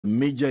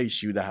major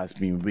issue that has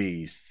been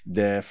raised,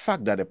 the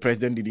fact that the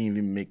president didn't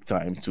even make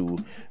time to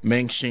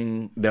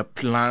mention the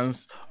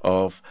plans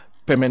of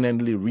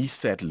permanently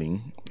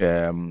resettling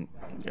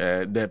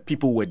the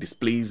people who were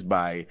displaced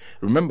by,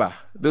 remember,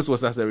 this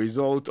was as a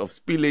result of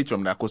spillage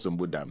from the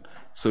Akosombo Dam.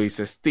 So it's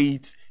a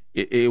state,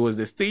 it was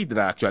the state that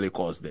actually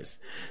caused this.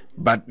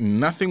 But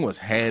nothing was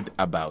heard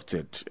about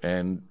it.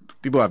 And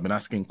people have been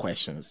asking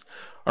questions.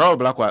 All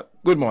right, Ablakwa,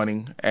 good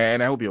morning,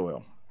 and I hope you're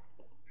well.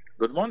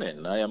 Good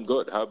morning. I am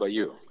good. How about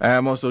you? I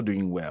am also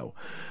doing well.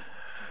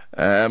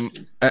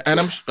 And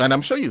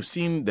I'm sure you've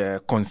seen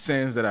the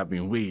concerns that have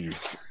been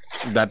raised,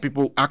 that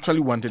people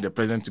actually wanted the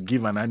president to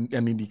give an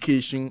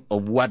indication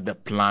of what the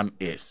plan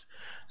is.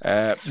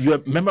 You're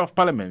a member of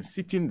parliament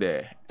sitting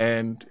there,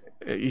 and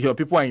your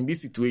people are in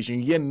this situation.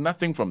 You hear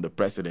nothing from the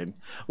president.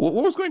 What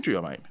was going through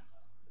your mind?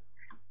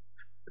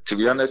 To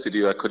be honest with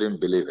you, I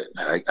couldn't believe it.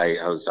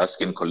 I was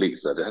asking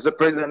colleagues, has the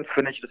president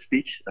finished the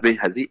speech? I mean,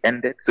 has he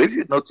ended? So if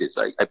you notice,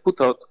 I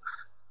put out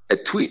a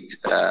tweet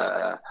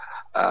and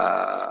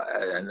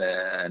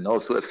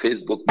also a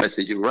Facebook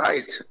message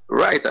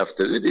right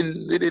after,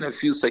 within a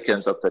few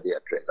seconds after the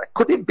address. I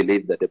couldn't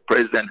believe that the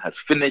president has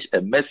finished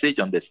a message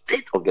on the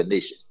state of the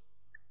nation.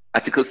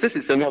 Article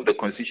 67 of the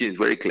Constitution is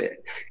very clear.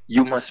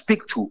 You must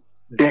speak to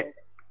the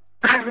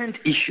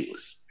current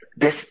issues,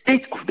 the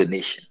state of the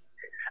nation.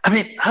 I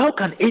mean, how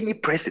can any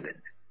president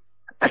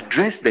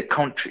address the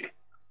country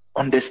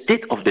on the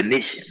state of the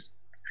nation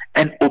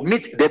and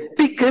omit the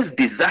biggest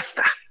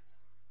disaster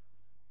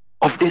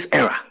of this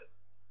era?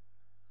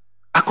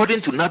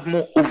 According to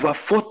NADMO, over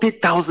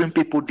 40,000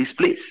 people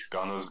displaced.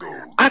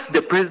 As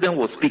the president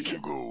was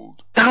speaking,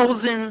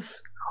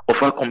 thousands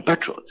of our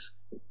compatriots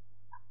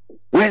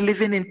were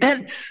living in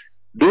tents.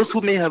 Those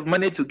who may have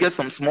money to get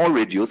some small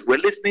radios were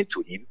listening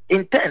to him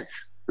in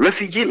tents,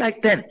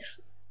 refugee-like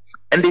tents.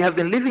 And they have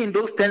been living in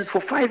those tents for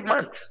 5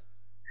 months.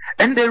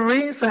 And the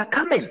rains are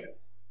coming.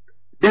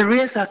 The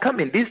rains are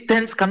coming. These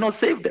tents cannot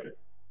save them.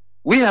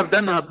 We have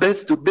done our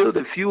best to build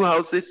a few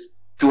houses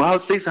to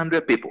house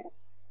 600 people.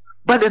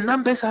 But the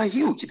numbers are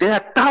huge. There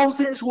are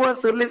thousands who are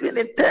still living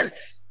in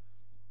tents.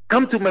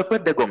 Come to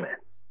Mepedegome.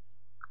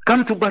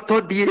 Come to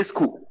Bato DA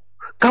school.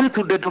 Come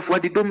to the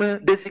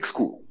Dofwadidome Basic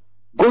School.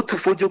 Go to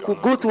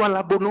Fojoku. Go to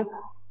Alabono.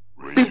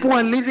 People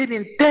are living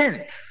in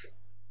tents.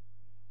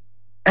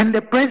 And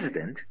the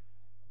president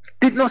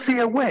did not say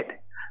a word.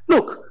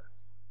 Look,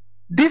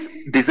 this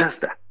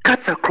disaster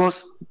cuts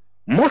across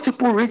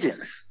multiple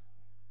regions.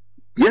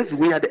 Yes,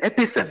 we are the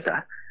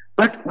epicenter,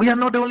 but we are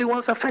not the only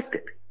ones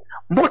affected.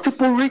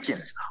 Multiple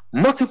regions,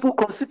 multiple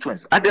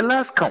constituencies. At the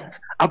last count,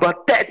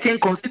 about 13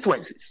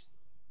 constituencies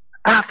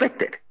are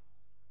affected.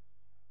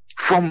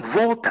 From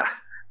Volta,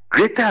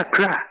 Greater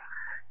Accra,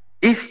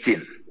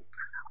 Eastern,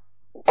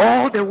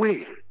 all the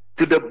way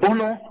to the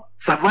Bono,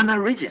 Savannah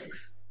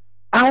regions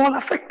are all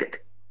affected.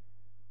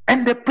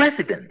 And the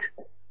president,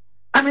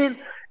 I mean,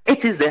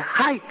 it is the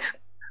height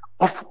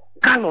of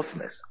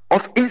callousness,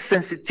 of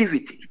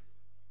insensitivity,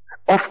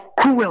 of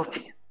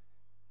cruelty.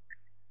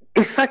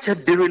 It's such a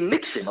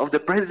dereliction of the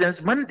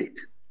president's mandate,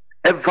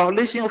 a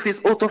violation of his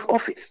oath of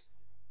office.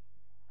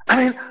 I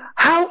mean,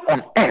 how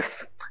on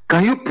earth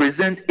can you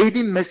present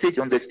any message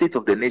on the state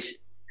of the nation?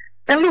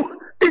 And look,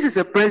 this is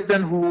a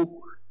president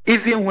who,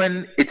 even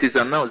when it is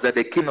announced that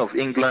the King of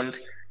England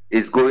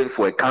is going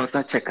for a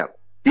cancer checkup,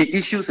 he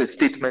issues a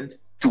statement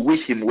to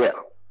wish him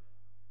well,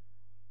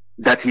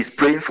 that he's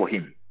praying for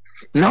him.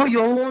 Now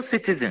your own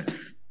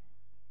citizens,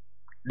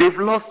 they've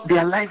lost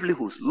their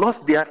livelihoods,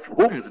 lost their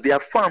homes, their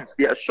farms,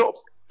 their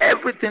shops,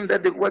 everything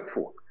that they work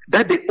for,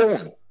 that they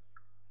own,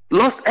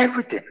 lost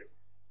everything.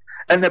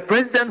 And the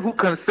president who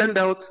can send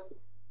out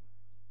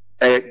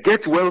a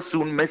get well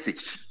soon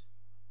message,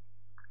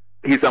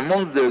 he's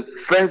amongst the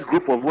first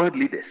group of world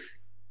leaders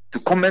to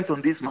comment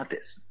on these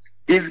matters.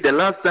 If the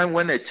last time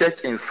when a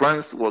church in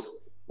France was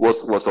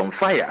on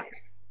fire,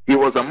 he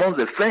was among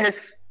the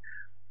first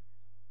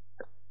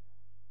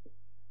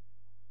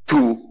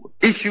to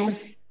issue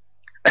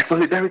a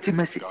solidarity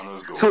message.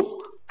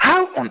 So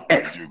how on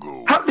earth,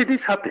 how did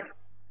this happen?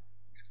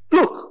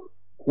 Look,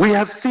 we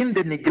have seen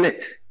the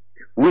neglect.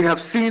 We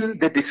have seen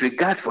the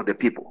disregard for the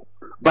people.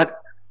 But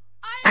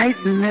I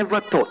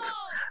never thought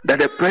that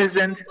the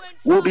president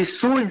will be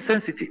so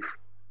insensitive,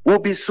 will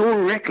be so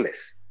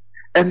reckless,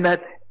 and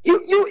that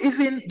you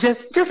even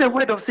just a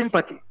word of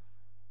sympathy.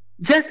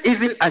 Just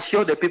even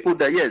assure the people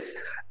that, yes,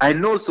 I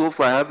know so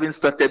far I haven't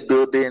started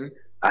building,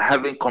 I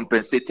haven't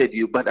compensated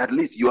you, but at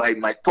least you are in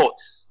my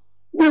thoughts.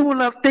 We will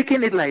have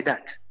taken it like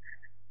that,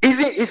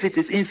 even if it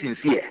is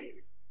insincere.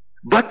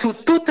 But to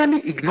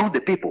totally ignore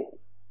the people,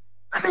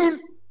 I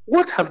mean,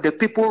 what have the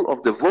people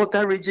of the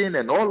Volta region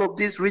and all of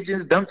these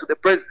regions done to the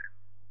president?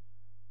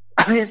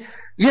 I mean,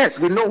 yes,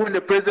 we know when the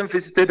president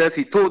visited us,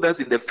 he told us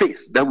in the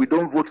face that we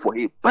don't vote for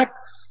him. But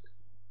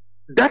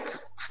that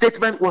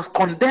statement was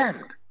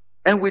condemned.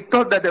 And we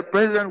thought that the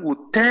president would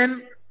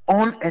turn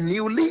on a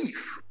new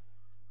leaf.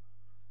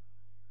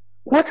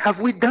 What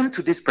have we done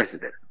to this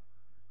president?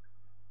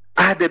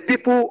 Are the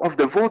people of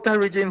the Volta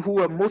region who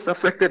are most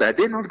affected, are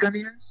they not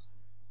Ghanaians?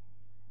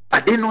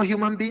 Are they not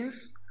human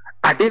beings?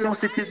 Are they not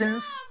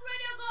citizens?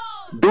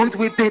 Don't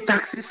we pay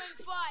taxes?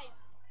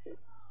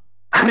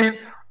 I mean,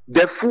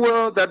 the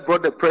fuel that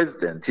brought the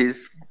president,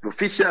 his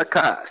official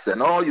cars,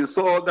 and all you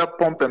saw all that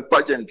pomp and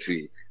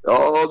pageantry,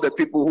 all the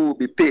people who will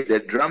be paid, the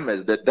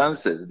drummers, the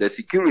dancers, the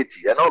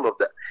security, and all of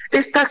that,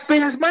 is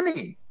taxpayers'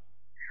 money.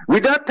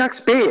 Without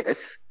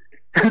taxpayers,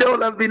 there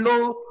will have been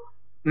no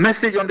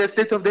message on the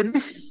state of the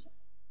nation.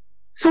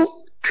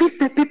 So treat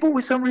the people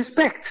with some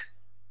respect.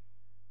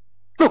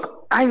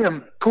 Look, I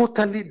am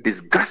totally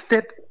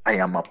disgusted. I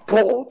am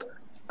appalled.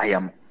 I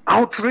am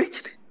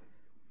outraged.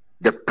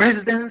 The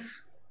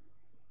president's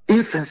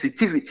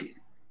insensitivity,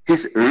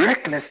 his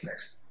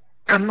recklessness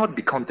cannot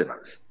be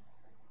countenanced.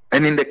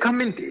 And in the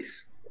coming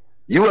days,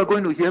 you are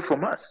going to hear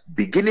from us,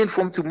 beginning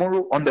from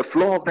tomorrow on the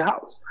floor of the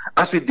House,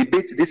 as we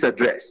debate this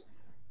address.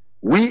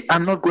 We are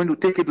not going to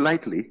take it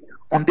lightly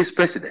on this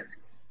president.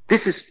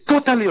 This is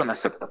totally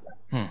unacceptable.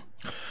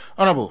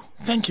 Honorable,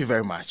 thank you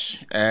very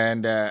much.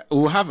 And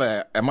we'll have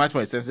a much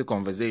more extensive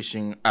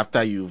conversation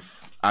after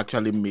you've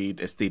actually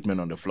made a statement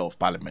on the floor of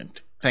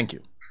Parliament. Thank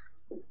you.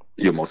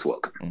 You're most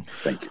welcome.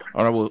 Thank you.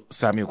 Honorable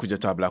Samuel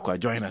Kujato Ablakwa,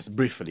 join us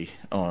briefly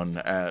on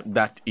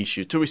that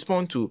issue to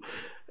respond to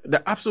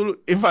the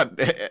absolute... In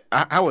fact,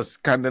 I was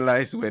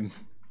scandalized when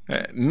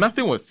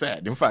nothing was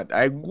said. In fact,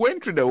 I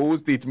went through the whole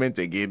statement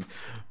again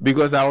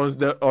because I was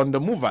on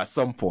the move at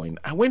some point.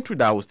 I went through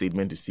that whole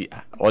statement to see,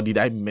 or did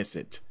I miss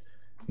it?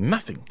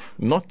 Nothing.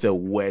 Not a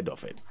word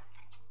of it.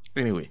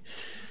 Anyway,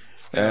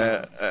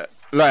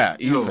 lawyer,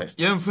 you first.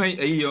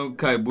 Young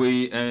Kai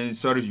Boy and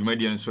sorry,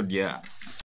 Median Sodia.